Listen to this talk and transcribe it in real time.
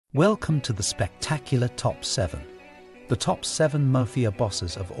Welcome to the spectacular Top 7. The top 7 Mafia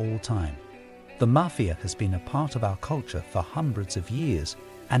bosses of all time. The Mafia has been a part of our culture for hundreds of years,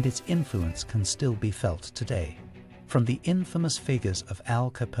 and its influence can still be felt today. From the infamous figures of Al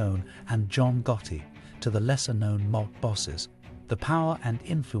Capone and John Gotti to the lesser-known mob bosses, the power and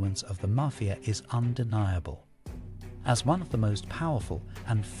influence of the Mafia is undeniable. As one of the most powerful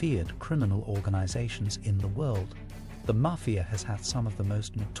and feared criminal organizations in the world, the Mafia has had some of the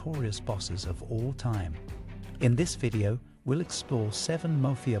most notorious bosses of all time. In this video, we'll explore 7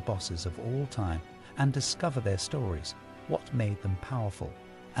 Mafia bosses of all time and discover their stories, what made them powerful,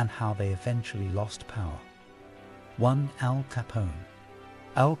 and how they eventually lost power. 1. Al Capone.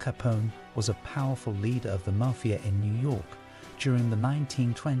 Al Capone was a powerful leader of the Mafia in New York during the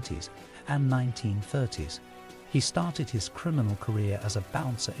 1920s and 1930s. He started his criminal career as a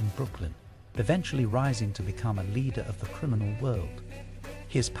bouncer in Brooklyn, eventually rising to become a leader of the criminal world.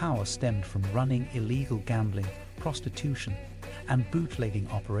 His power stemmed from running illegal gambling, prostitution, and bootlegging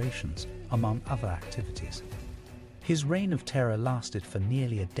operations, among other activities. His reign of terror lasted for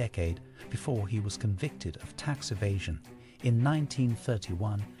nearly a decade before he was convicted of tax evasion in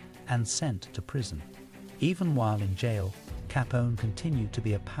 1931 and sent to prison. Even while in jail, Capone continued to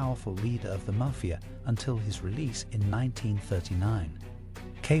be a powerful leader of the Mafia until his release in 1939.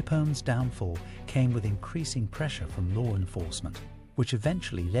 Capone's downfall came with increasing pressure from law enforcement, which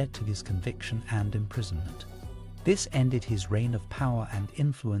eventually led to his conviction and imprisonment. This ended his reign of power and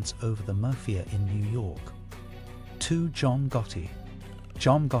influence over the Mafia in New York. 2. John Gotti.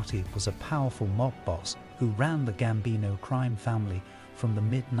 John Gotti was a powerful mob boss who ran the Gambino crime family from the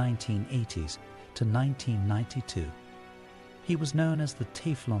mid-1980s to 1992. He was known as the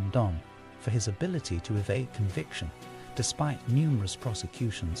Teflon Don for his ability to evade conviction despite numerous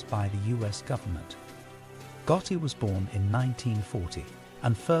prosecutions by the US government. Gotti was born in 1940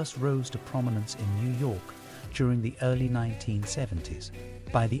 and first rose to prominence in New York during the early 1970s.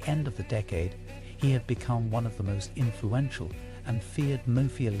 By the end of the decade, he had become one of the most influential and feared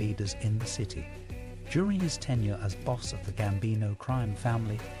Mafia leaders in the city. During his tenure as boss of the Gambino crime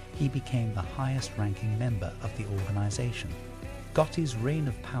family, he became the highest-ranking member of the organization. Gotti's reign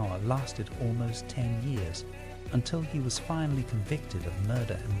of power lasted almost 10 years, until he was finally convicted of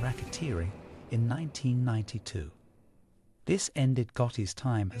murder and racketeering in 1992. This ended Gotti's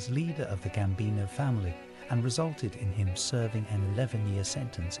time as leader of the Gambino family and resulted in him serving an 11-year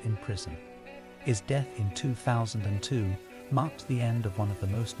sentence in prison. His death in 2002 marked the end of one of the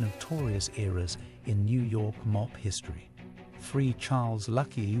most notorious eras in New York mob history. 3. Charles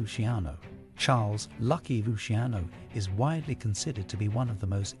Lucky Luciano. Charles Lucky Luciano is widely considered to be one of the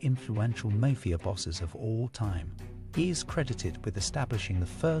most influential Mafia bosses of all time. He is credited with establishing the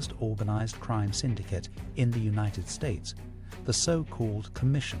first organized crime syndicate in the United States, the so-called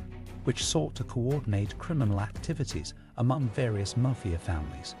Commission, which sought to coordinate criminal activities among various Mafia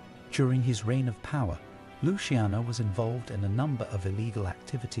families. During his reign of power, Luciano was involved in a number of illegal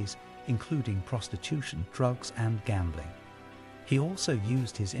activities, including prostitution, drugs, and gambling. He also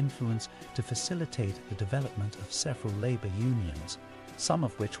used his influence to facilitate the development of several labor unions, some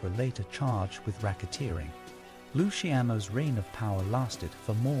of which were later charged with racketeering. Luciano's reign of power lasted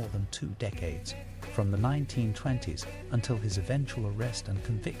for more than 2 decades, from the 1920s until his eventual arrest and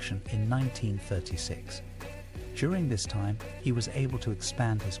conviction in 1936. During this time, he was able to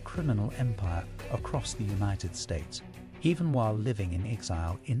expand his criminal empire across the United States, even while living in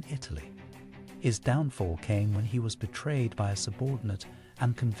exile in Italy. His downfall came when he was betrayed by a subordinate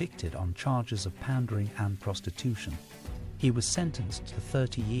and convicted on charges of pandering and prostitution. He was sentenced to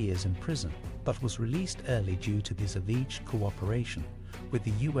 30 years in prison, but was released early due to his alleged cooperation with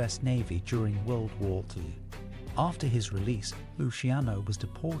the US Navy during World War II. After his release, Luciano was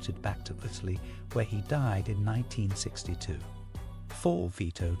deported back to Italy, where he died in 1962. 4.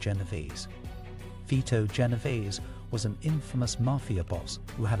 Vito Genovese. Vito Genovese was an infamous Mafia boss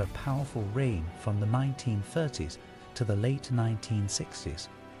who had a powerful reign from the 1930s to the late 1960s.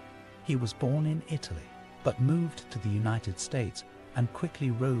 He was born in Italy, but moved to the United States and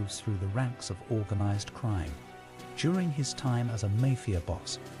quickly rose through the ranks of organized crime. During his time as a Mafia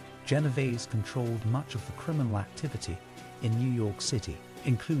boss, Genovese controlled much of the criminal activity in New York City,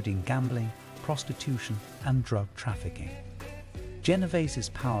 including gambling, prostitution, and drug trafficking. Genovese's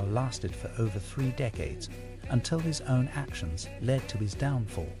power lasted for over 3 decades, until his own actions led to his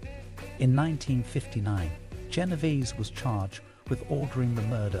downfall. In 1959, Genovese was charged with ordering the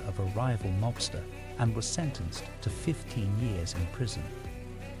murder of a rival mobster and was sentenced to 15 years in prison.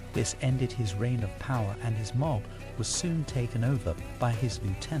 This ended his reign of power, and his mob was soon taken over by his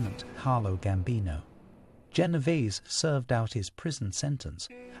lieutenant, Carlo Gambino. Genovese served out his prison sentence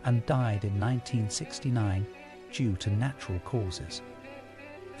and died in 1969 due to natural causes.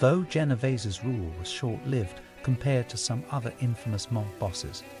 Though Genovese's rule was short-lived compared to some other infamous mob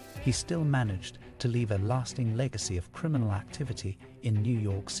bosses, he still managed to leave a lasting legacy of criminal activity in New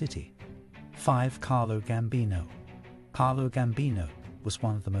York City. 5. Carlo Gambino. Carlo Gambino was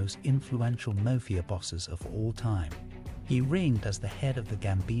one of the most influential mafia bosses of all time. He reigned as the head of the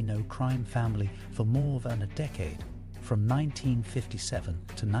Gambino crime family for more than a decade, from 1957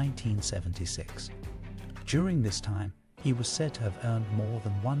 to 1976. During this time, he was said to have earned more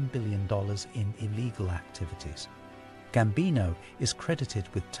than $1 billion in illegal activities. Gambino is credited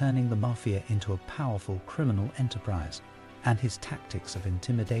with turning the Mafia into a powerful criminal enterprise, and his tactics of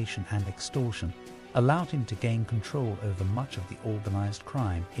intimidation and extortion allowed him to gain control over much of the organized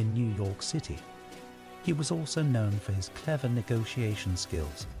crime in New York City. He was also known for his clever negotiation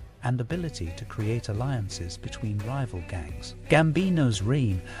skills and ability to create alliances between rival gangs. Gambino's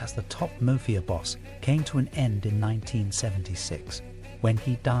reign as the top mafia boss came to an end in 1976, when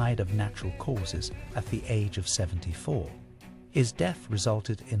he died of natural causes at the age of 74. His death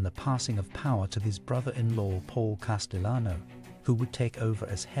resulted in the passing of power to his brother-in-law Paul Castellano, who would take over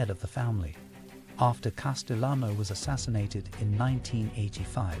as head of the family. After Castellano was assassinated in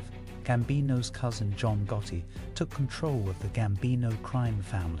 1985, Gambino's cousin John Gotti took control of the Gambino crime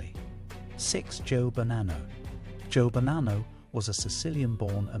family. 6. Joe Bonanno. Joe Bonanno was a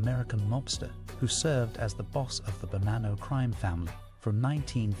Sicilian-born American mobster who served as the boss of the Bonanno crime family from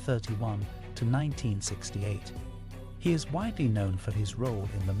 1931 to 1968. He is widely known for his role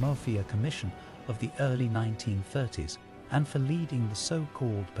in the Mafia Commission of the early 1930s and for leading the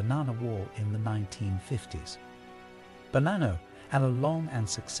so-called Banana War in the 1950s. Bonanno had a long and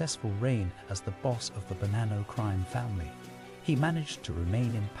successful reign as the boss of the Bonanno crime family. He managed to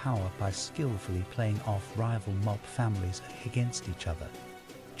remain in power by skillfully playing off rival mob families against each other.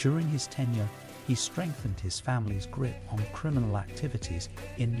 During his tenure, he strengthened his family's grip on criminal activities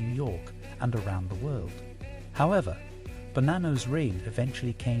in New York and around the world. However, Bonanno's reign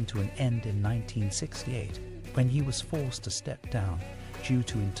eventually came to an end in 1968 when he was forced to step down due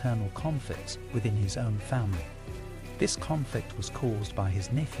to internal conflicts within his own family. This conflict was caused by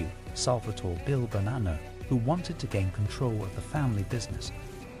his nephew, Salvatore Bill Bonanno, who wanted to gain control of the family business.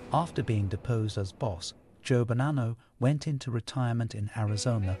 After being deposed as boss, Joe Bonanno went into retirement in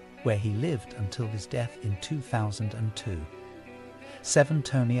Arizona, where he lived until his death in 2002. 7.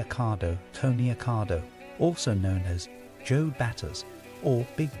 Tony Accardo. Tony Accardo, also known as Joe Batters or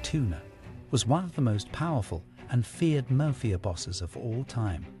Big Tuna, was one of the most powerful and feared mafia bosses of all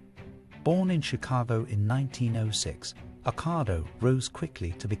time. Born in Chicago in 1906, Accardo rose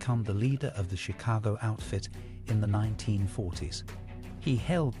quickly to become the leader of the Chicago outfit in the 1940s. He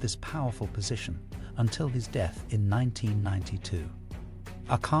held this powerful position until his death in 1992.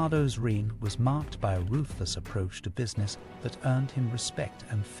 Accardo's reign was marked by a ruthless approach to business that earned him respect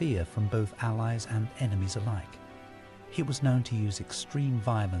and fear from both allies and enemies alike. He was known to use extreme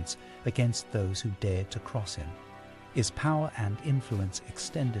violence against those who dared to cross him. His power and influence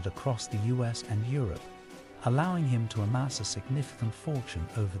extended across the US and Europe, allowing him to amass a significant fortune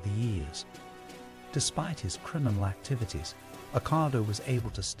over the years. Despite his criminal activities, Accardo was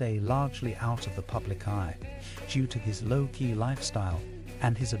able to stay largely out of the public eye due to his low-key lifestyle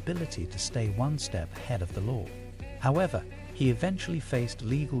and his ability to stay one step ahead of the law. However, he eventually faced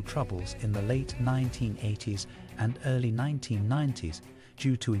legal troubles in the late 1980s and early 1990s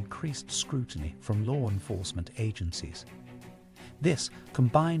due to increased scrutiny from law enforcement agencies. This,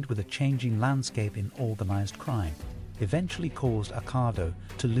 combined with a changing landscape in organized crime, eventually caused Accardo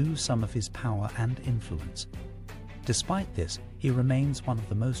to lose some of his power and influence. Despite this, he remains one of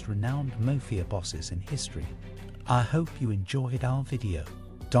the most renowned mafia bosses in history. I hope you enjoyed our video.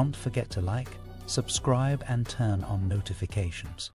 Don't forget to like, subscribe and turn on notifications.